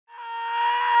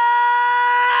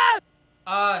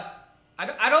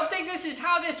don't think this is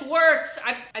how this works.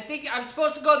 I think I'm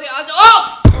supposed to go the other.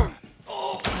 Oh!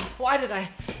 Oh, why did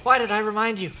I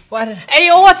remind you? Hey,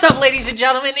 yo, what's up, ladies and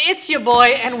gentlemen? It's your boy,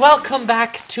 and welcome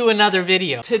back to another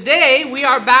video. Today, we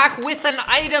are back with an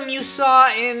item you saw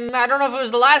in, I don't know if it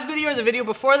was the last video or the video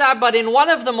before that, but in one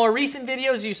of the more recent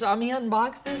videos, you saw me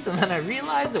unbox this, and then I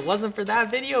realized it wasn't for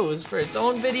that video, it was for its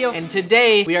own video, and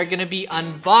today, we are gonna be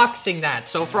unboxing that.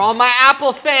 So for all my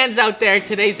Apple fans out there,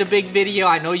 today's a big video.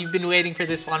 I know you've been waiting for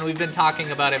this one. We've been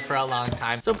talking about it for a long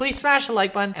time. So please smash the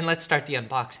like button, and let's start the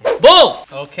unboxing. Boom!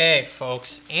 Okay,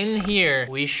 folks, in here,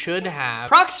 we should have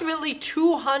approximately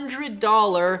 $200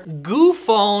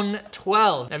 GooPhone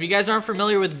 12. Now, if you guys aren't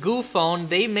familiar with GooPhone,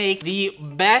 they make the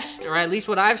best, or at least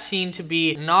what I've seen to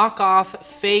be knockoff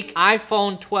fake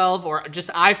iPhone 12 or just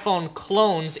iPhone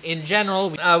clones in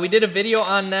general. We did a video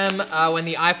on them when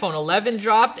the iPhone 11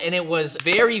 dropped, and it was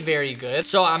very, very good.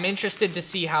 So I'm interested to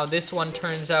see how this one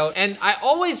turns out. And I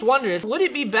always wondered, would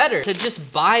it be better to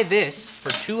just buy this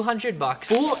for 200 bucks,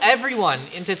 fool everyone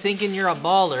into thinking you're a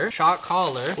baller, shot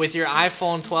caller, with your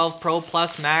iPhone 12 Pro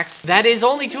Plus Max that is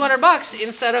only 200 bucks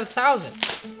instead of 1,000.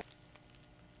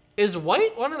 Is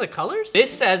white one of the colors?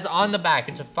 This says on the back,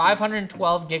 it's a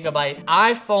 512 gigabyte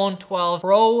iPhone 12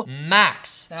 Pro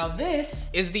Max. Now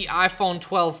this is the iPhone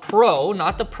 12 Pro,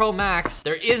 not the Pro Max.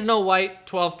 There is no white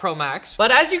 12 Pro Max.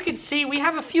 But as you can see, we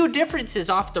have a few differences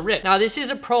off the rip. Now this is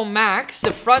a Pro Max.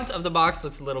 The front of the box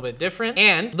looks a little bit different,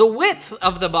 and the width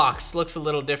of the box looks a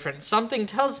little different. Something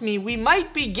tells me we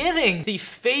might be getting the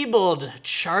fabled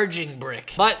charging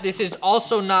brick. But this is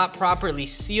also not properly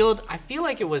sealed. I feel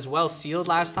like it was well sealed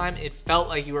last time. It felt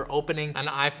like you were opening an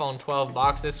iPhone 12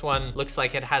 box. This one looks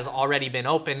like it has already been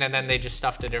opened, and then they just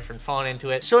stuffed a different phone into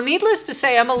it. So needless to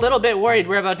say, I'm a little bit worried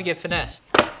we're about to get finessed.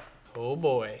 Oh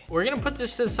boy. We're gonna put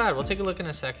this to the side. We'll take a look in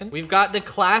a second. We've got the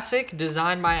classic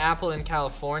designed by Apple in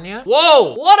California.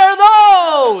 Whoa, what are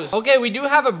those? Okay, we do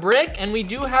have a brick and we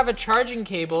do have a charging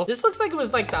cable. This looks like it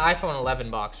was like the iPhone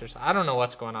 11 box or something. I don't know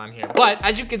what's going on here. But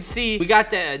as you can see, we got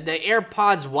the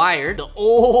AirPods wired, the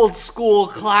old school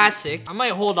classic. I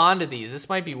might hold on to these. This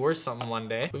might be worth something one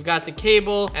day. We've got the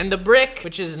cable and the brick,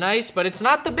 which is nice, but it's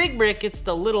not the big brick. It's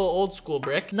the little old school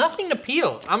brick. Nothing to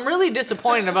peel. I'm really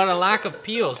disappointed about a lack of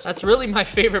peels. That's really my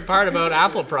favorite part about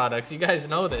Apple products. You guys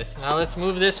know this. Now let's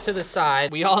move this to the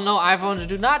side. We all know iPhones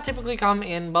do not typically come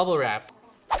in bubble wrap.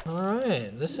 All right,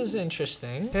 this is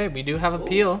interesting. Okay, we do have a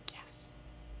peel. Yes.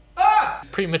 Ah!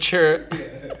 Premature.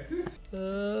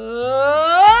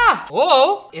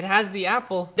 Whoa, it has the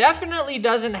Apple. Definitely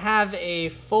doesn't have a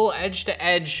full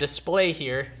edge-to-edge display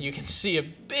here. You can see a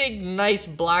big, nice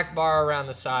black bar around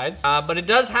the sides. But it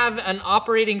does have an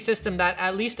operating system that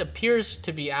at least appears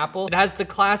to be Apple. It has the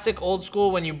classic old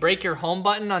school when you break your home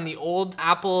button on the old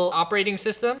Apple operating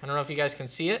system. I don't know if you guys can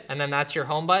see it. And then that's your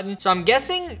home button. So I'm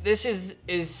guessing this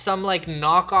is some like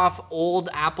knockoff old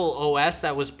Apple OS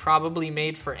that was probably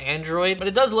made for Android. But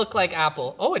it does look like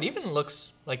Apple. Oh, it even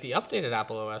looks like the updated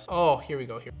Apple OS. Oh, here we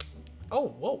go here. Oh,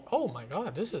 whoa, oh my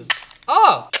God, this is,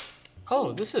 oh,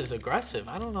 this is aggressive.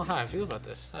 I don't know how I feel about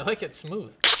this. I like it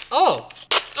smooth.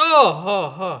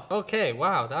 Okay,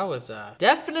 wow, that was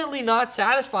definitely not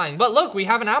satisfying. But look, we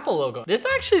have an Apple logo. This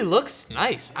actually looks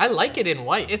nice. I like it in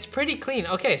white. It's pretty clean.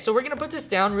 Okay, so we're gonna put this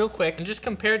down real quick and just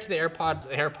compare it to the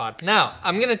AirPod. Now,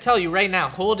 I'm gonna tell you right now,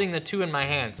 holding the two in my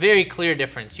hands, very clear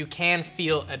difference. You can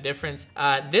feel a difference.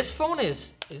 This phone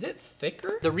is it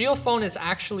thicker? The real phone is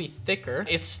actually thicker.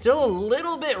 It's still a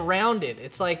little bit rounded.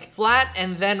 It's like flat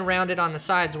and then rounded on the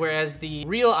sides, whereas the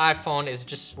real iPhone is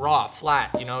just raw,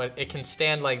 flat. You know, it can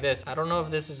stand like this. I don't know if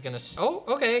this is gonna, oh,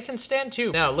 okay, it can stand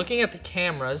too. Now, looking at the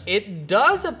cameras, it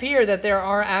does appear that there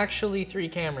are actually 3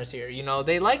 cameras here. You know,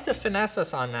 they like to finesse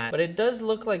us on that, but it does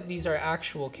look like these are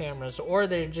actual cameras, or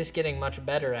they're just getting much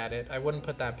better at it. I wouldn't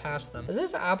put that past them. Is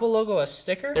this Apple logo a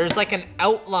sticker? There's like an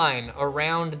outline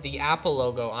around the Apple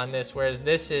logo on this, whereas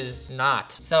this is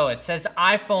not. So it says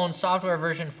iPhone software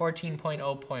version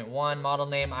 14.0.1, model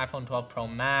name iPhone 12 Pro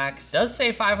Max. Does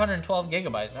say 512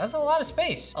 gigabytes. That's a lot of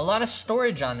space. A lot of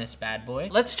storage on this bad boy.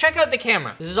 Let's check out the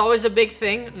camera. This is always a big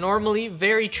thing. Normally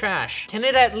very trash. Can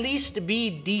it at least be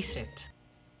decent?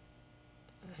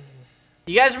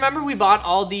 You guys remember we bought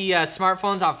all the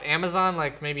smartphones off Amazon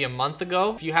like maybe a month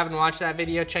ago? If you haven't watched that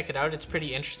video, check it out. It's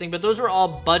pretty interesting. But those were all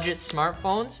budget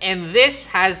smartphones. And this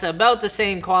has about the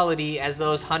same quality as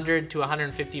those $100 to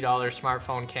 $150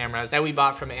 smartphone cameras that we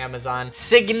bought from Amazon.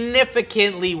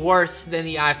 Significantly worse than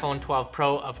the iPhone 12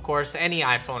 Pro, of course. Any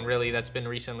iPhone really that's been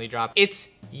recently dropped. It's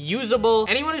usable.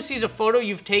 Anyone who sees a photo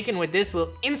you've taken with this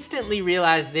will instantly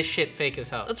realize this shit fake as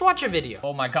hell. Let's watch a video.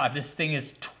 Oh my God, this thing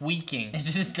is tweaking.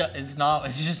 It's not Oh,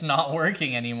 it's just not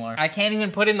working anymore. I can't even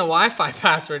put in the Wi-Fi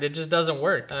password. It just doesn't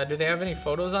work. Do they have any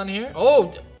photos on here?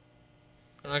 Oh,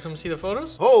 can I come see the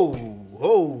photos? Oh,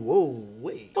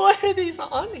 wait. Why are these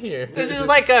on here? This is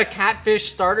like a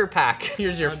catfish starter pack.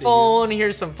 Here's your phone.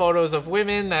 Here's some photos of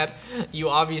women that you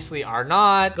obviously are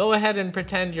not. Go ahead and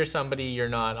pretend you're somebody you're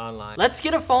not online. Let's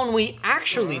get a phone we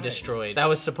actually destroyed. That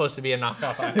was supposed to be a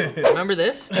knockoff iPhone. Remember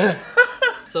this?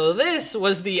 So this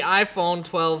was the iPhone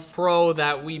 12 Pro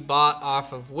that we bought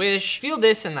off of Wish. Feel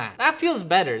this and that. That feels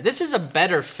better. This is a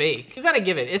better fake. You gotta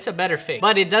give it, it's a better fake.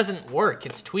 But it doesn't work,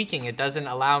 it's tweaking. It doesn't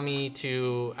allow me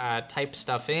to type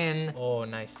stuff in. Oh,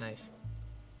 nice, nice.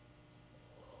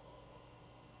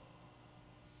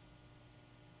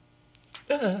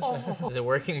 Oh. Is it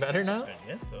working better now? I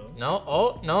guess so. No,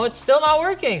 oh, no, it's still not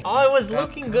working. Oh, it was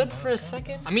looking good for a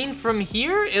second. I mean, from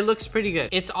here, it looks pretty good.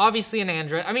 It's obviously an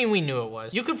Android. I mean, we knew it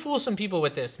was. You could fool some people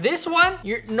with this. This one,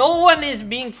 no one is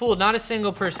being fooled, not a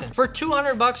single person. For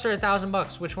 200 bucks or 1,000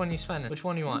 bucks, which one are you spending? Which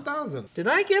one do you want? 1,000. Did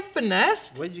I get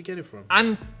finessed? Where'd you get it from?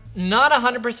 I'm not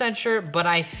 100% sure, but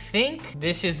I think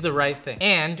this is the right thing.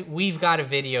 And we've got a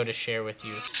video to share with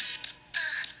you.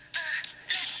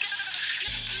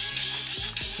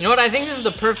 You know what? I think this is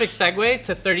the perfect segue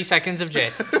to 30 seconds of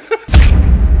Jay.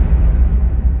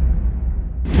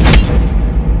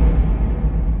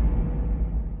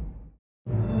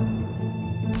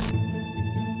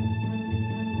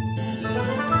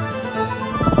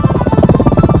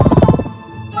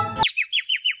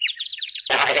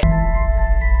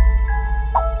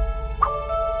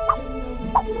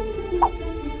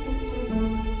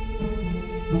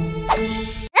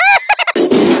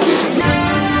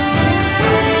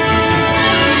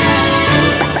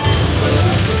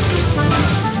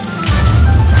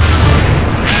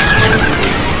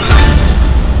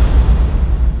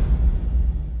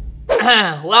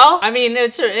 Well, I mean,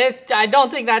 I don't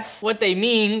think that's what they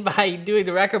mean by doing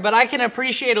the record, but I can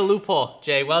appreciate a loophole,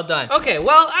 Jay. Well done. Okay,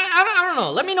 well, I don't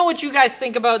know. Let me know what you guys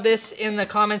think about this in the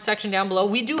comment section down below.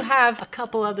 We do have a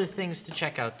couple other things to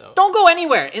check out, though. Don't go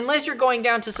anywhere unless you're going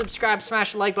down to subscribe,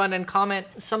 smash the like button, and comment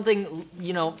something,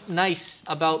 you know, nice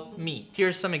about me.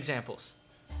 Here's some examples.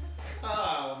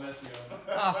 I'll mess you up.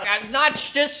 Oh, I'm not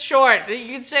just short. You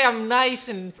can say I'm nice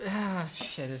and...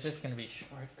 shit, it's just gonna be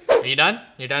short. Are you done?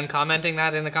 You're done commenting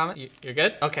that in the comment? You're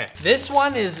good? Okay. This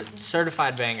one is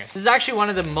certified banger. This is actually one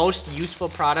of the most useful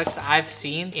products I've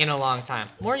seen in a long time.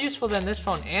 More useful than this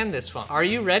phone and this phone. Are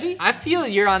you ready? I feel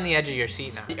you're on the edge of your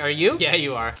seat now. Are you? Yeah,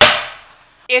 you are.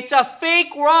 It's a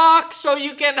fake rock so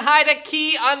you can hide a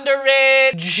key under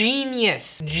it.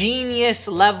 Genius. Genius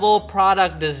level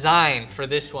product design for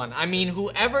this one. I mean,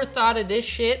 whoever thought of this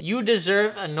shit, you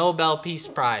deserve a Nobel Peace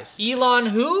Prize. Elon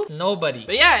who? Nobody.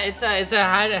 But yeah, it's a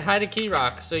hide a key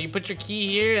rock. So you put your key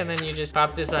here and then you just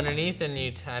pop this underneath and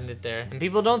you hide it there. And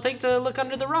people don't think to look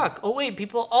under the rock. Oh wait,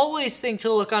 people always think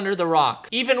to look under the rock.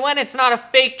 Even when it's not a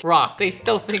fake rock, they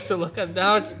still think to look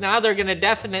under. Now they're gonna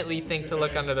definitely think to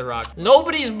look under the rock.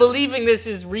 Nobody's believing this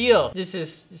is real.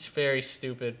 It's very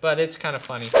stupid, but it's kind of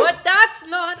funny. But that's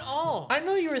not all. I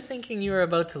know you were thinking you were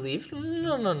about to leave.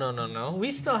 No. We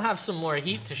still have some more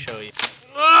heat to show you.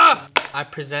 Ugh! I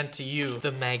present to you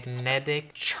the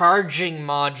magnetic charging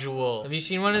module. Have you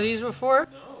seen one of these before?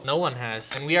 No. No one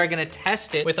has. And we are gonna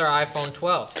test it with our iPhone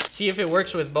 12. See if it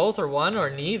works with both or one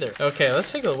or neither. Okay,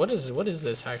 let's take a look. What is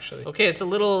this actually? Okay, it's a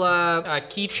little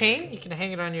keychain. You can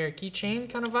hang it on your keychain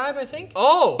kind of vibe, I think.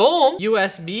 Oh, boom,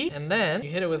 USB. And then you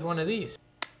hit it with one of these.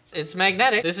 It's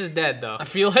magnetic. This is dead though. I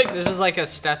feel like this is like a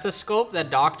stethoscope that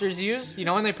doctors use. You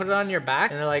know when they put it on your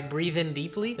back and they're like, breathe in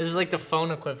deeply? This is like the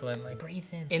phone equivalent. Like, breathe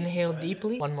in. Inhale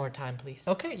deeply. One more time, please.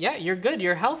 Okay, yeah, you're good.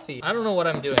 You're healthy. I don't know what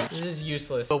I'm doing. This is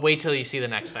useless. But wait till you see the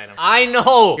next item. I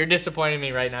know you're disappointing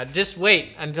me right now. Just wait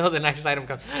until the next item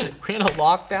comes. We're in a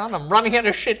lockdown. I'm running out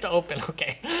of shit to open.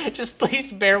 Okay, just please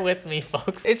bear with me,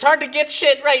 folks. It's hard to get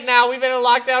shit right now. We've been in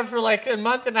lockdown for like a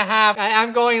month and a half.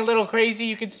 I'm going a little crazy.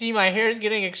 You can see my hair is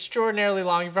getting extraordinarily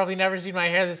long. You've probably never seen my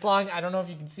hair this long. I don't know if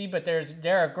you can see, but there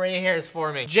are gray hairs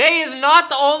forming. Jay is not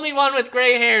the only one with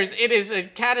gray hairs. It is a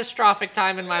catastrophic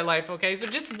time in my life, okay? So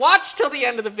just watch till the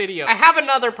end of the video. I have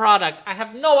another product. I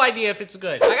have no idea if it's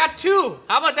good. I got two.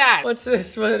 How about that? What's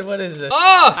this? What is this?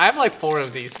 Oh, I have like 4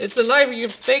 of these. It's a knife. You can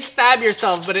fake stab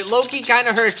yourself, but it low-key kind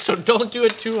of hurts, so don't do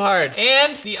it too hard.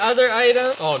 And the other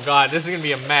item, oh God, this is gonna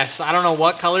be a mess. I don't know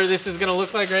what color this is gonna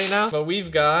look like right now, but we've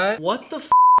got, what the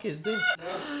f is this?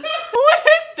 What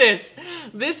is this?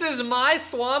 This is my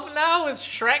swamp now with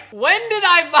Shrek? When did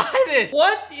I buy this?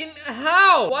 What in,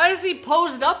 how? Why is he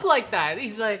posed up like that?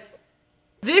 He's like,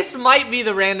 This might be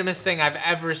the randomest thing I've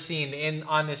ever seen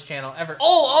on this channel, ever.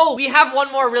 Oh, we have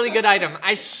one more really good item.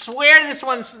 I swear this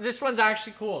one's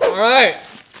actually cool. All right.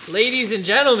 Ladies and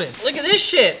gentlemen, look at this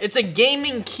shit. It's a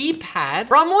gaming keypad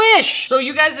from Wish. So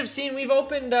you guys have seen, we've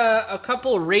opened a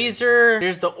couple Razer.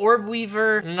 There's the Orb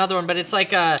Weaver, and another one, but it's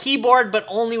like a keyboard, but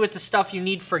only with the stuff you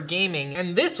need for gaming.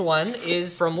 And this one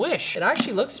is from Wish. It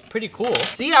actually looks pretty cool.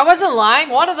 See, I wasn't lying.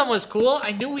 One of them was cool.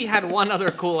 I knew we had one other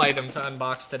cool item to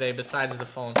unbox today besides the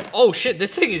phone. Oh shit,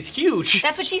 this thing is huge.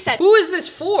 That's what she said. Who is this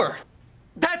for?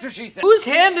 That's what she said. Whose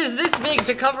hand is this big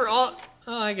to cover all?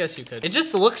 Oh, I guess you could. It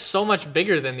just looks so much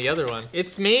bigger than the other one.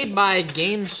 It's made by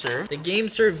GameSir. The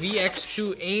GameSir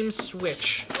VX2 aim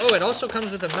switch. Oh, it also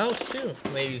comes with a mouse too.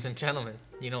 Ladies and gentlemen,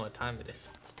 you know what time it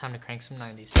is. It's time to crank some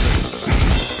 90s.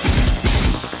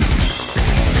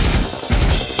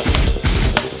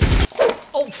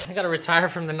 Oh, I gotta retire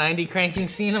from the 90 cranking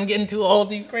scene. I'm getting too old,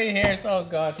 these gray hairs, oh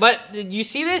God. But you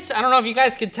see this? I don't know if you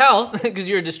guys could tell because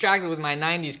you were distracted with my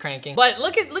 90s cranking. But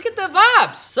look at the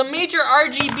vibes. Some major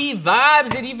RGB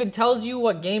vibes. It even tells you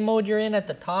what game mode you're in at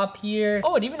the top here.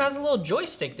 Oh, it even has a little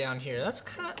joystick down here. That's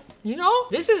kind of, you know,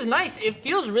 this is nice. It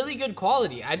feels really good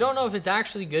quality. I don't know if it's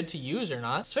actually good to use or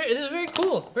not. This is very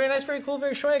cool. Very nice, very cool,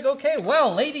 very swag. Okay,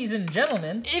 well, ladies and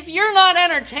gentlemen, if you're not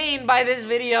entertained by this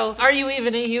video, are you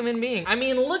even a human being? I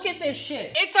mean, look at this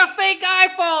shit. It's a fake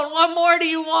iPhone. What more do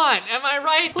you want? Am I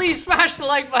right? Please smash the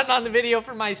like button on the video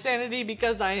for my sanity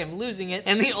because I am losing it.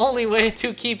 And the only way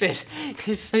to keep it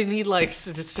is I need likes.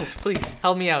 Just please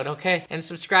help me out, okay? And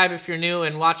subscribe if you're new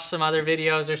and watch some other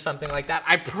videos or something like that.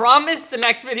 I promise the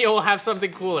next video will have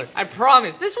something cooler. I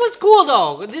promise. This was cool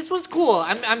though. This was cool.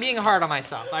 I'm being hard on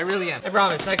myself. I really am. I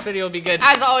promise. Next video will be good.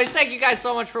 As always, thank you guys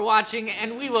so much for watching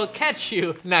and we will catch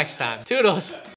you next time. Toodles.